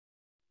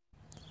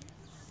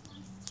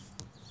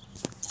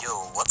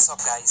Yo, what's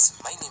up guys?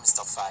 My name is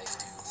Top5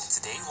 Dude.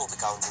 Today we'll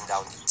be counting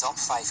down the top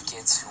 5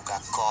 kids who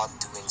got caught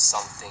doing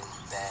something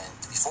bad.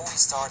 Before we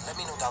start, let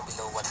me know down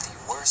below what the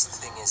worst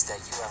thing is that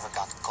you ever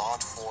got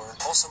caught for.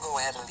 Also go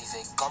ahead and leave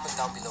a comment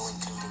down below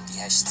including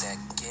the hashtag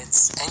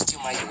kids. And you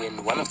might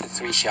win one of the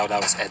 3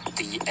 shoutouts at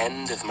the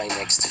end of my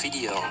next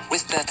video.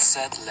 With that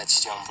said,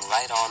 let's jump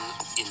right on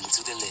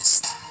into the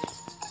list.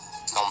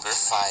 Number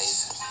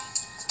 5.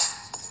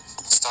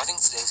 Starting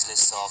today's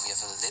list off, we have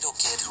a little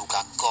kid who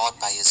got caught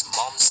by his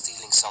mom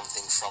stealing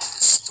something from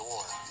the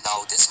store.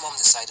 Now, this mom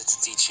decided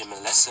to teach him a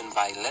lesson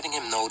by letting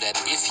him know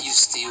that if you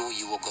steal,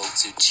 you will go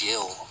to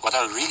jail. What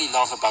I really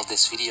love about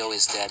this video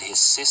is that his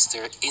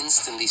sister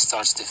instantly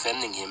starts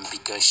defending him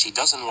because she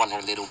doesn't want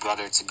her little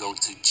brother to go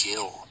to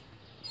jail.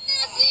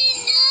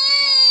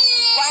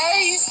 Why are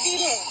you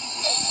stealing?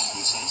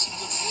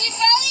 He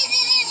probably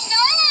didn't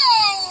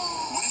know.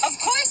 Of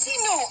course he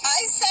knew.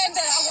 I said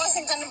that I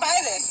wasn't going to buy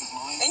this.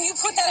 And you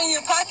put that in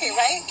your pocket,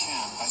 right?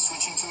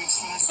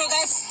 So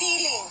that's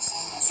stealing.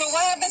 So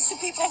what happens to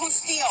people who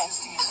steal?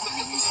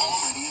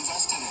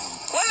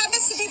 What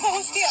happens to people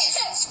who steal?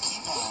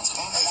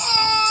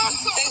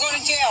 They go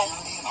to jail.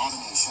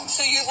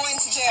 So you're going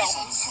to jail.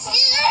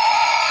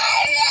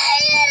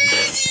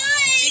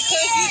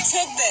 Because you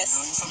took this.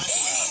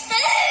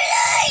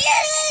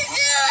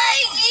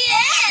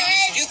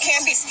 You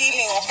can't be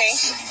stealing, okay?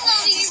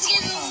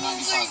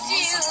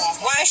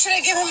 Why should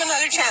I give him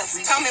another chance?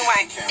 Tell me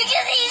why. Because he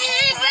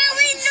didn't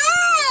probably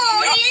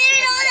know. He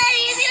didn't know that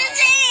he's gonna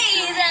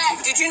say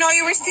that. Did you know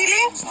you were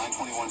stealing?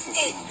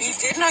 You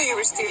did know you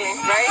were stealing,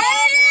 right?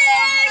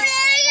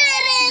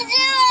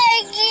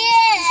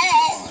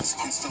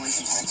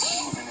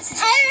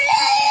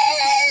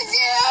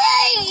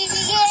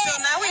 So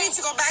now we need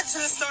to go back to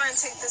the store and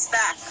take this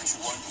back.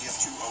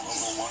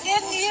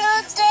 Can you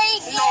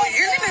take it? No,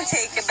 you're gonna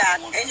take it back,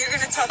 and you're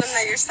gonna tell them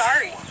that you're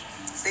sorry,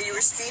 that you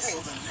were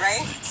stealing,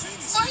 right?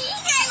 Well, he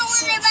can't go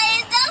in there by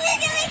himself.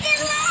 He's gonna get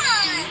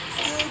lost.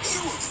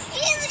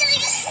 He's gonna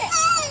get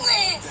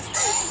stolen.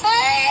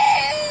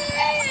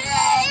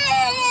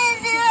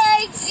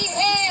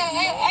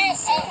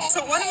 So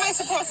what am I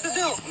supposed to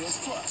do?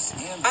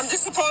 I'm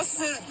just supposed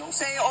to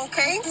say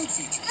okay? I'm gonna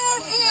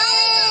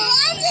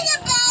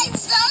buy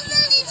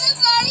somebody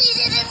before he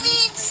didn't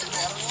mean to.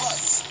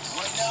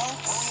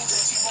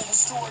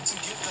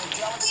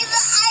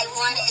 Because I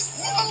want it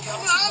so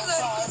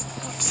brother.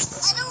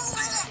 I don't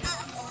want to.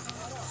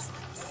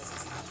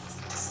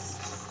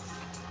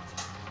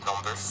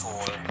 Number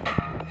 4.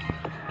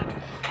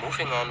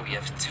 Moving on, we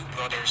have 2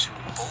 brothers who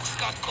both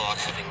got caught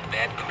having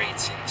bad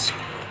grades in school.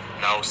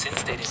 Now,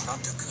 since they did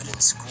not do good in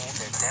school,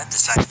 their dad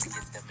decided to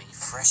give them a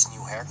fresh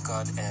new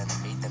haircut and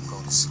made them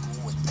go to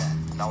school with that.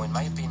 Now, in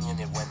my opinion,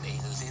 it went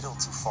a little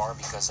too far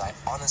because I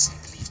honestly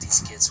believe these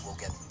kids will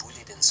get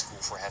bullied in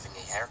school for having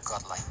a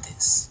haircut like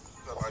this.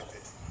 Like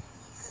this.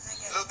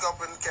 Look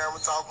up in the camera,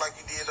 talk like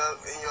you did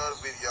in your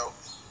other video.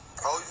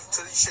 Hold you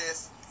to the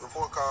chest,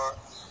 report card.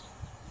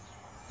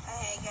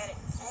 I ain't got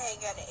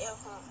an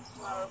F on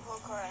my report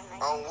card.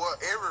 On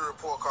what? Every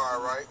report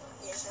card, right?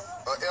 Yes, sir.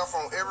 An F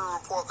on every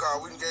report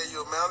card. We gave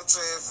you amount of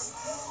chances.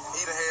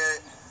 He done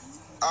had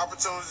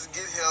opportunities to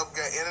get help,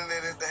 got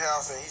internet at the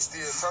house, and he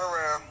still turn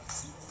around,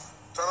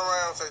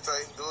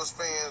 Tay, do a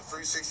spin,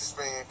 360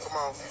 spin. Come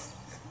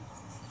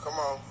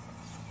on.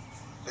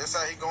 That's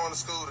how he going to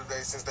school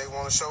today since they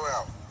want to show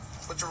out.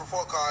 Put your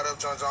report card up,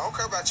 John. I don't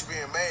care about you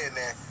being mad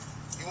now.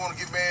 You want to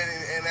get mad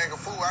and act a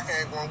fool, I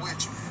can act one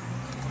with you.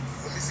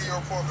 Let me see your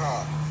report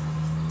card.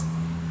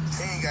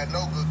 He ain't got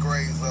no good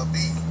grades, a B,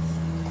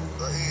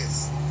 a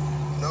S.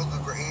 No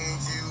good grades,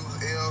 N's,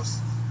 U's,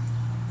 F's.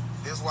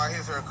 This is why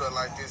his haircut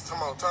like this.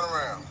 Come on, turn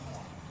around.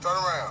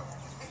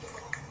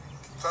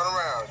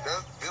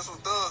 This what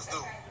thugs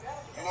do.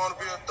 You want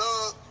to be a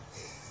thug?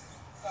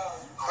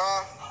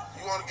 Huh?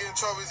 You want to get in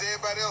trouble? It's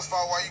everybody else's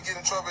fault while you get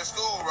in trouble at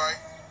school, right?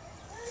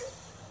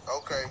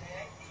 Okay.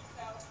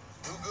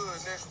 Do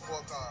good, next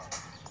report card.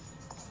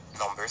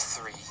 Number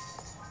 3.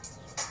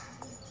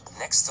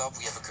 Next up,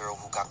 we have a girl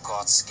who got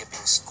caught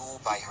skipping school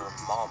by her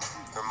mom.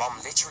 Her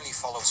mom literally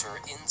follows her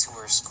into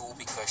her school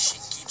because she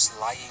keeps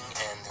lying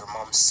and her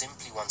mom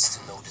simply wants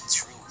to know the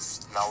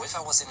truth. Now, if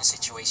I was in a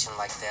situation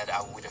like that,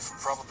 I would have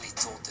probably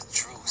told the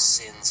truth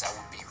since I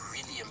would be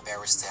really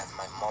embarrassed to have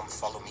my mom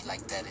follow me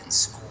like that in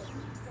school.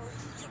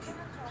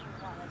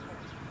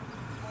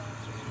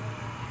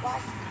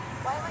 Why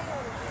am I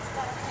going to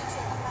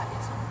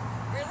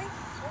Really?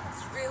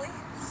 Really?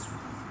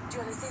 Do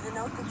you want to see the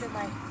note that's in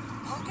my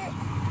pocket?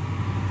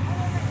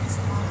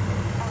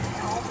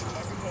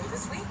 Every day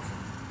this week.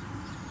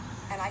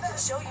 And I can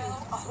show you.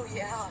 Oh,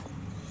 yeah.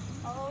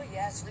 Oh,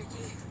 yes,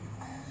 Ricky.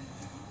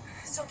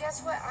 So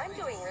guess what I'm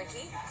doing,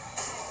 Ricky?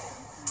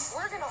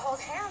 We're going to hold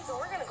hands and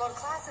we're going to go to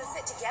class and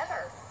sit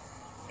together.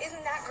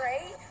 Isn't that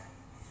great?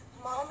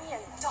 Mommy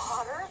and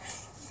daughter.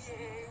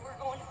 Yay, we're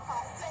going to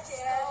class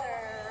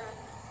together.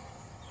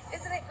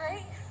 Isn't it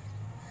great?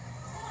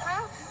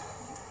 Huh?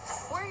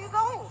 Where are you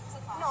going?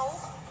 No.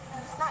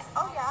 Not,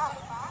 oh yeah.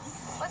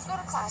 Let's go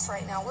to class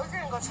right now. We're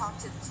going to go talk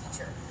to the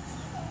teacher.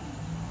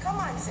 Come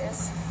on,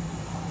 sis.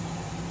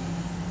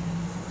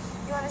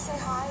 You want to say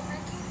hi,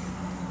 Ricky?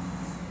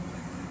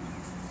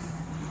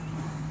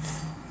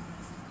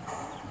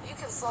 You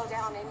can slow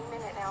down any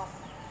minute now.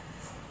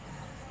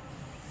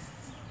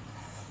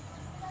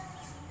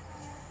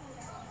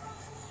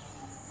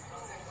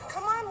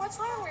 Come on, what's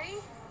wrong, Ricky?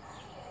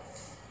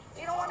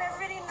 You don't want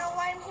everybody to know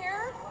why I'm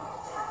here?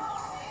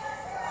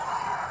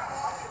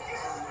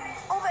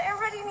 Oh, but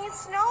everybody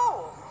needs to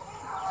know.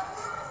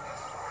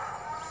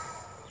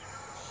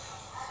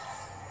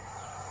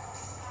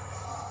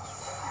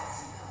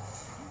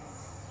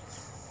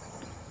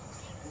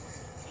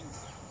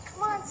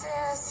 Come on,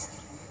 sis.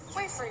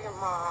 Wait for your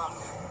mom.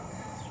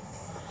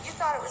 You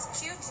thought it was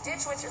cute to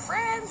ditch with your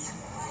friends?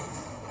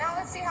 Now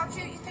let's see how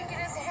cute you think it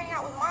is to hang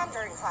out with mom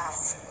during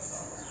class.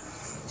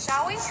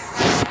 Shall we?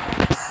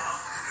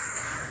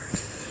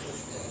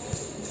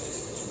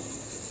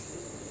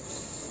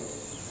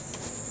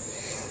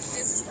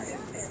 This is what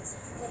happens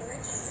when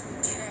Ricky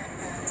can't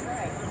act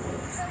right.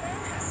 Her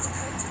mom has to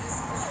come to the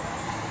school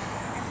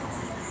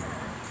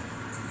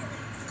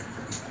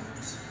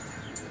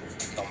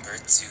and Number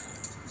 2.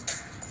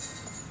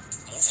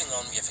 Moving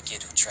on, we have a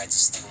kid who tried to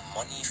steal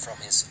money from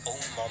his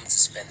own mom to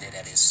spend it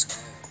at his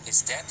school.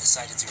 His dad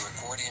decided to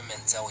record him and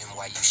tell him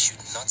why you should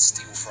not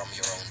steal from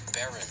your own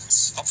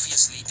parents.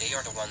 Obviously, they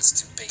are the ones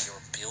to pay your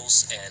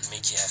bills and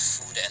make you have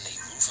food and a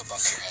roof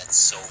above your head,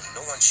 so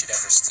no one should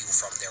ever steal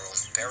from their own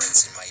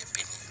parents, in my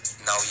opinion.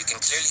 Now, you can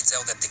clearly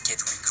tell that the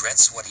kid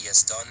regrets what he has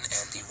done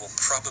and he will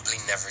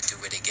probably never do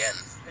it again.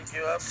 Pick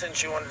you up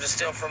since you wanted to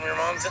steal from your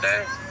mom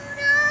today?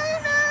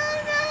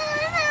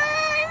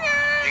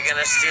 You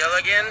gonna steal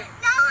again?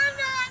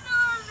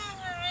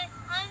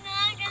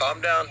 Calm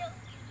down.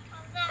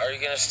 Are you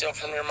gonna steal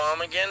from your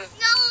mom again?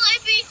 No, I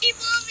pinky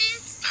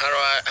promise.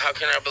 How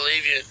can I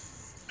believe you?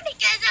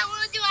 Because I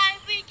want to do a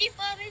pinky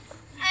promise.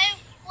 I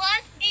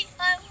want in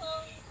my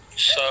home.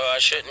 So I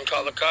shouldn't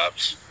call the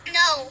cops?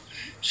 No,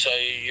 So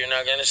you're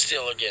not gonna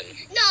steal again?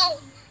 no,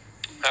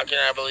 How can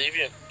I believe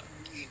you?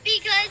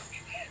 because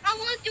I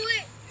won't do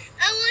it.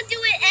 I won't do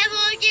it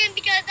ever again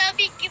because I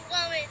pinky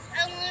promise.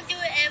 I won't do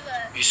it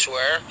ever. You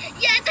swear?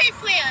 Yes, I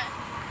swear.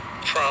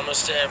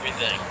 Promise to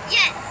everything.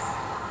 Yes,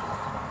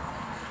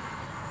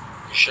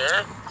 You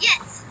sure?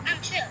 yes,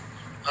 I'm sure.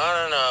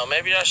 I don't know.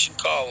 Maybe I should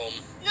call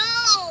them.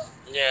 No,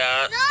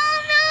 Yeah. no.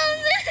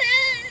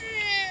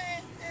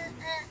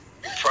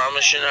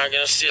 Promise you're not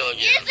gonna steal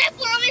again. Yes, I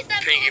promise.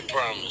 I Pinky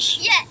promise. promise.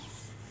 Yes.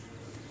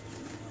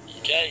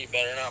 Okay, you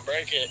better not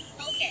break it.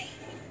 Okay.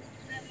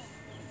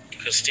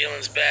 Because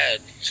stealing's bad,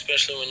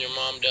 especially when your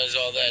mom does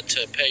all that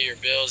to pay your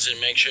bills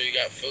and make sure you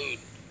got food.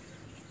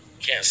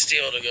 You can't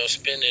steal to go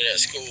spend it at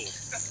school.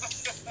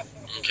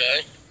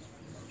 Okay?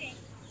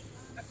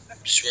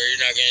 Swear you're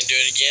not gonna do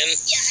it again?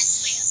 Yeah, I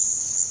swear.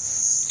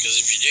 Because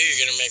if you do,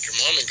 you're gonna make your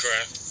mama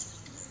cry.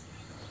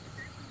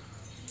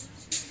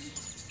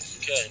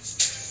 Okay.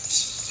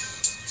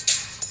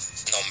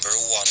 Number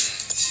 1.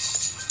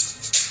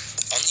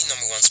 On the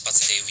number 1 spot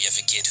today, we have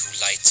a kid who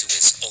lied to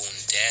his own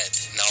dad.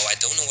 Now, I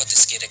don't know what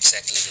this kid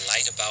exactly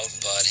lied about,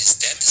 but his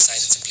dad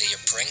decided to play a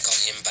prank on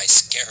him by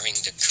scaring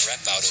the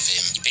crap out of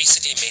him. He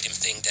basically made him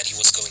think that he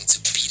was going to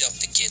beat up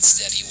the kids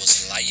that he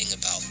was lying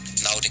about.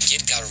 Now, the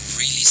kid got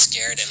really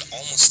scared and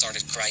almost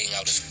started crying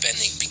out of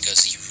panic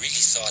because he really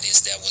thought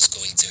his dad was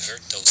going to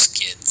hurt those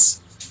kids.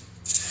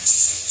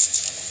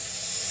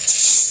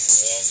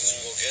 Well, I'm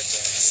gonna go get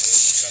them.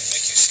 They're trying to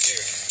make you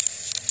scared.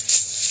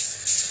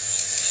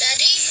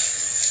 Daddy?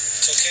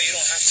 It's okay, you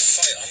don't have to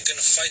fight. I'm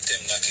gonna fight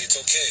them, Lucky. It's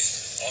okay.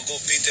 I'll go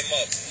beat them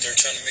up. They're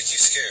trying to make you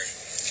scared.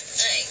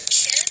 I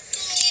can't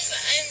believe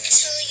I'm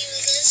telling you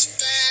this,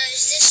 but I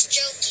was just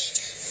joking.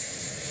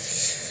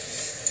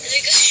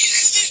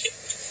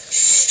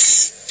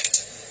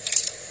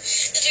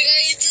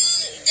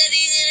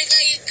 Daddy,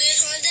 got you good,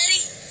 huh,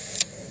 Daddy?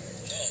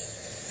 No.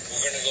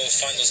 We're gonna go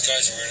find those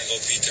guys and we're gonna go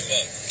beat them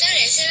up.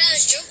 Daddy, I said I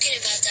was joking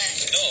about that.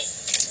 No.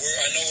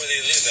 I know where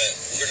they live at.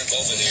 We're gonna go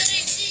over there.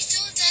 Daddy, please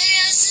don't, Daddy.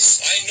 I was just...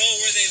 I know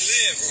where they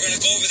live. We're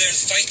gonna go over there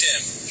and fight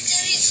them.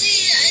 Daddy,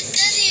 please.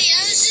 Daddy,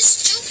 I was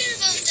just joking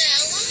about that.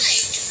 I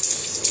lied.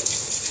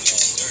 No,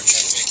 they're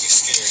trying to make you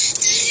scared.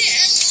 Daddy,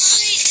 I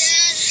lied,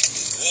 Dad.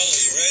 Well, are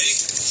you ready?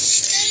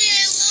 Daddy,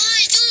 I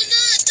lied. Don't,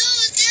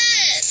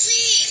 Dad.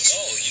 Please.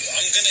 No,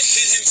 I'm gonna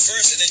hit him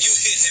first and then you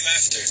hit him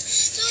after.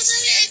 No,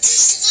 Daddy, I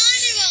just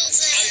lied about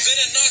that. I'm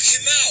gonna knock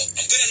him out.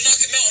 I'm gonna knock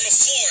him out on the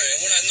floor. And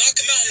when I knock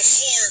him out on the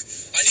floor,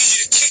 I need you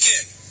to kick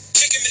him.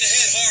 Kick him in the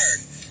head hard.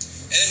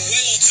 And then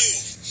Wello too.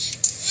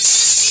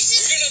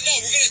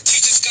 We're gonna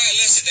teach this guy a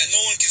lesson that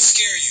no one can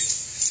scare you.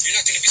 You're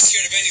not gonna be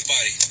scared of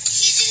anybody.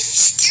 He didn't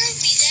scare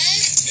me, Dad.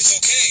 It's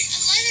okay. I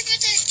lied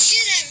about that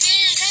kid I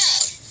made it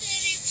up.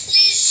 Daddy,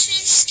 please,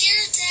 I'm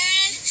scared,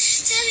 Dad.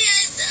 Daddy,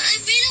 I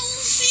made a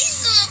whole thing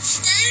up.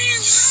 Daddy, I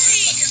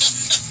lied.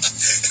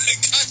 I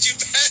got you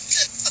back.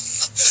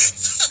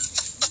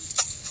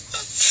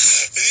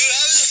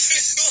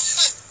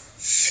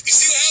 You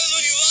see what happens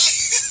when you lie?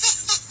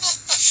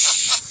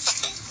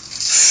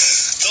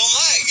 Don't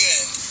lie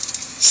again.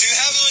 See what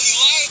happens when you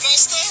lie about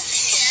stuff?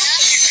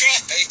 Yeah. You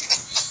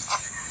cry.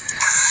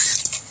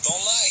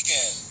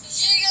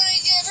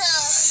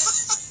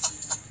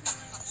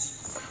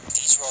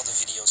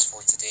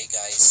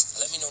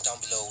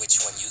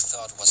 which one you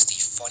thought was the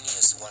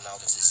funniest one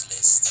out of this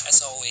list.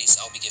 As always,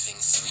 I'll be giving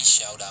 3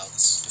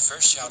 shoutouts. The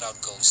first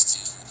shoutout goes to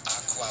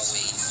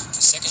Aquawave,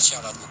 the second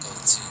shoutout will go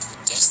to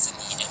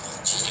Destiny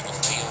MLG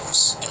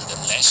Oreos, and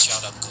the last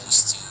shoutout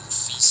goes to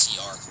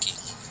VCR King.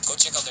 Go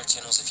check out their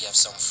channels if you have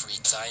some free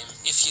time.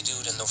 If you do,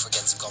 then don't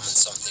forget to comment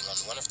something on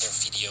one of their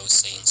videos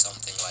saying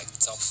something like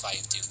top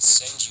 5 dudes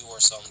send you or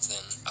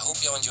something. I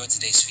hope y'all enjoyed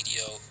today's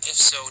video. If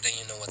so, then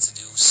you know what to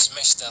do.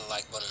 Smash that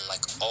like button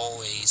like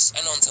always.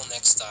 And until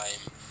next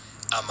time,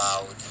 I'm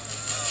out.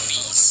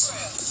 Peace.